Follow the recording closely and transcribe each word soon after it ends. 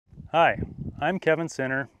Hi, I'm Kevin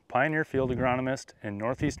Sinner, Pioneer Field Agronomist in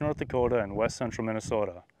Northeast North Dakota and West Central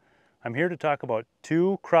Minnesota. I'm here to talk about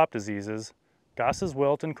two crop diseases, Goss's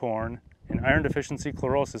wilt in corn and iron deficiency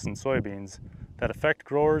chlorosis in soybeans, that affect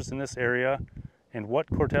growers in this area and what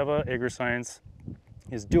Corteva Agriscience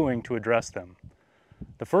is doing to address them.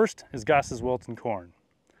 The first is Goss's wilt in corn.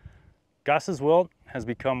 Goss's wilt has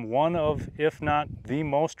become one of, if not the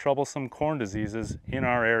most troublesome corn diseases in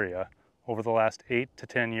our area over the last 8 to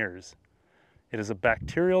 10 years. It is a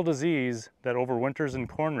bacterial disease that overwinters in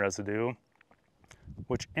corn residue,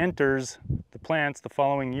 which enters the plants the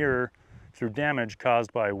following year through damage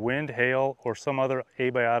caused by wind, hail, or some other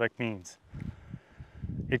abiotic means.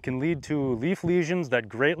 It can lead to leaf lesions that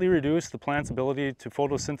greatly reduce the plant's ability to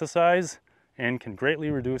photosynthesize and can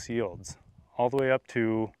greatly reduce yields, all the way up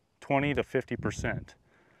to 20 to 50%.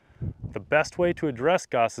 The best way to address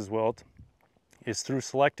Goss's wilt is through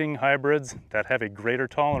selecting hybrids that have a greater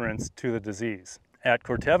tolerance to the disease. At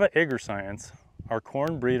Corteva Agriscience, our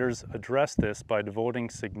corn breeders address this by devoting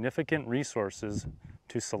significant resources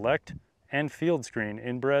to select and field screen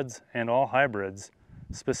inbreds and all hybrids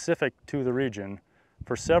specific to the region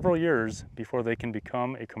for several years before they can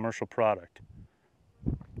become a commercial product.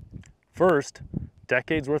 First,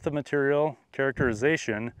 decades worth of material,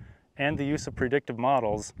 characterization, and the use of predictive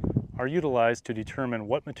models are utilized to determine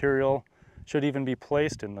what material should even be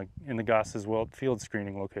placed in the Goss's wilt field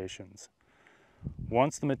screening locations.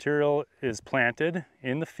 Once the material is planted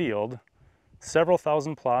in the field, several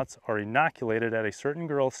thousand plots are inoculated at a certain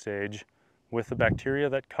growth stage with the bacteria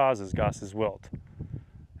that causes Goss's wilt.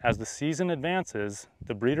 As the season advances,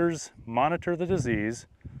 the breeders monitor the disease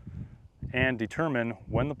and determine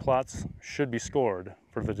when the plots should be scored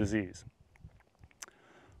for the disease.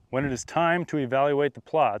 When it is time to evaluate the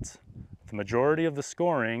plots, the majority of the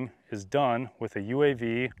scoring is done with a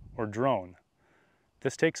UAV or drone.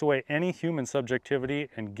 This takes away any human subjectivity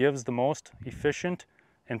and gives the most efficient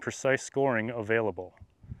and precise scoring available.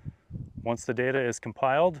 Once the data is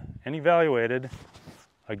compiled and evaluated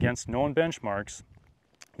against known benchmarks,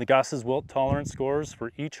 the Goss's wilt tolerance scores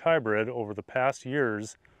for each hybrid over the past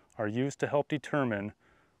years are used to help determine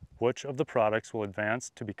which of the products will advance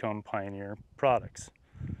to become pioneer products.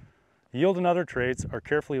 Yield and other traits are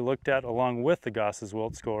carefully looked at along with the Goss's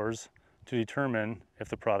wilt scores to determine if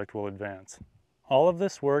the product will advance. All of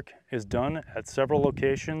this work is done at several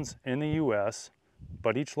locations in the U.S.,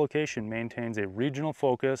 but each location maintains a regional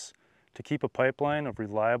focus to keep a pipeline of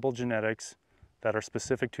reliable genetics that are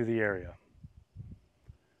specific to the area.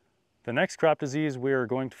 The next crop disease we are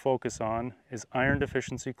going to focus on is iron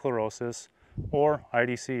deficiency chlorosis, or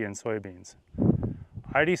IDC in soybeans.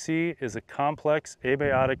 IDC is a complex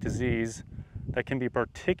abiotic disease that can be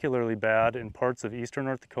particularly bad in parts of eastern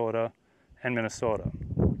North Dakota and Minnesota.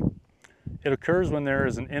 It occurs when there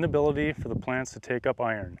is an inability for the plants to take up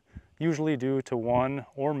iron, usually due to one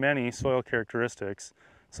or many soil characteristics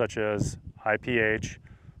such as high pH,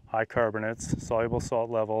 high carbonates, soluble salt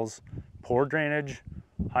levels, poor drainage,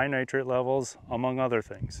 high nitrate levels, among other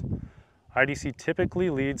things. IDC typically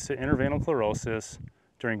leads to interveinal chlorosis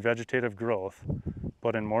during vegetative growth,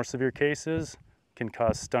 but in more severe cases can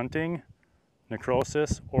cause stunting,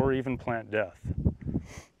 necrosis, or even plant death.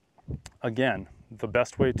 Again, the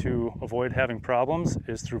best way to avoid having problems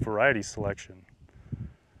is through variety selection.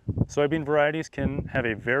 Soybean varieties can have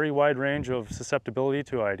a very wide range of susceptibility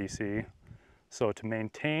to IDC, so to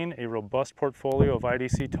maintain a robust portfolio of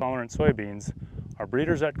IDC-tolerant soybeans, our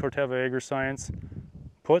breeders at Corteva Agriscience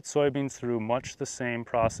put soybeans through much the same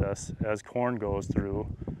process as corn goes through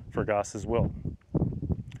for Goss's wilt.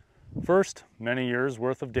 First, many years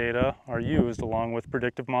worth of data are used along with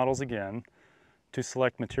predictive models again to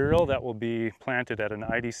select material that will be planted at an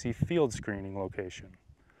IDC field screening location.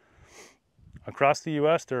 Across the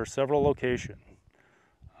U.S. there are several locations.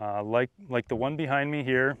 Like the one behind me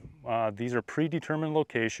here, these are predetermined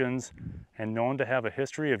locations and known to have a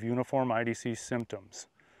history of uniform IDC symptoms.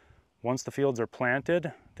 Once the fields are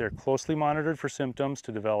planted, they're closely monitored for symptoms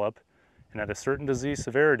to develop, and at a certain disease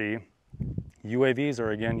severity, UAVs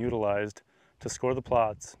are again utilized to score the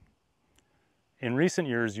plots. In recent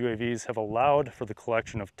years, UAVs have allowed for the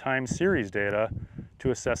collection of time series data to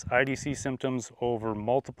assess IDC symptoms over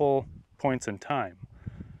multiple points in time.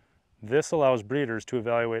 This allows breeders to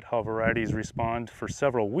evaluate how varieties respond for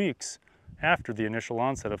several weeks after the initial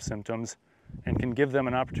onset of symptoms and can give them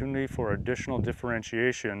an opportunity for additional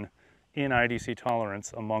differentiation in IDC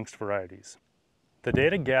tolerance amongst varieties. The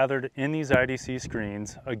data gathered in these IDC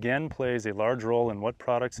screens again plays a large role in what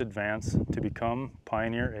products advance to become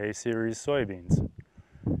Pioneer A-Series soybeans.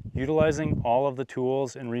 Utilizing all of the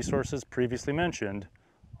tools and resources previously mentioned,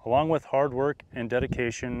 Along with hard work and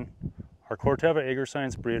dedication, our Corteva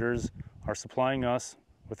AgriScience breeders are supplying us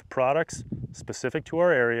with products specific to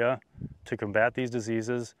our area to combat these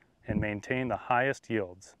diseases and maintain the highest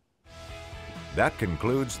yields. That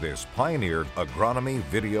concludes this Pioneer Agronomy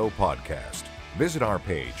video podcast. Visit our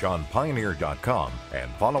page on pioneer.com and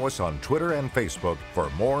follow us on Twitter and Facebook for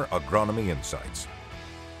more agronomy insights.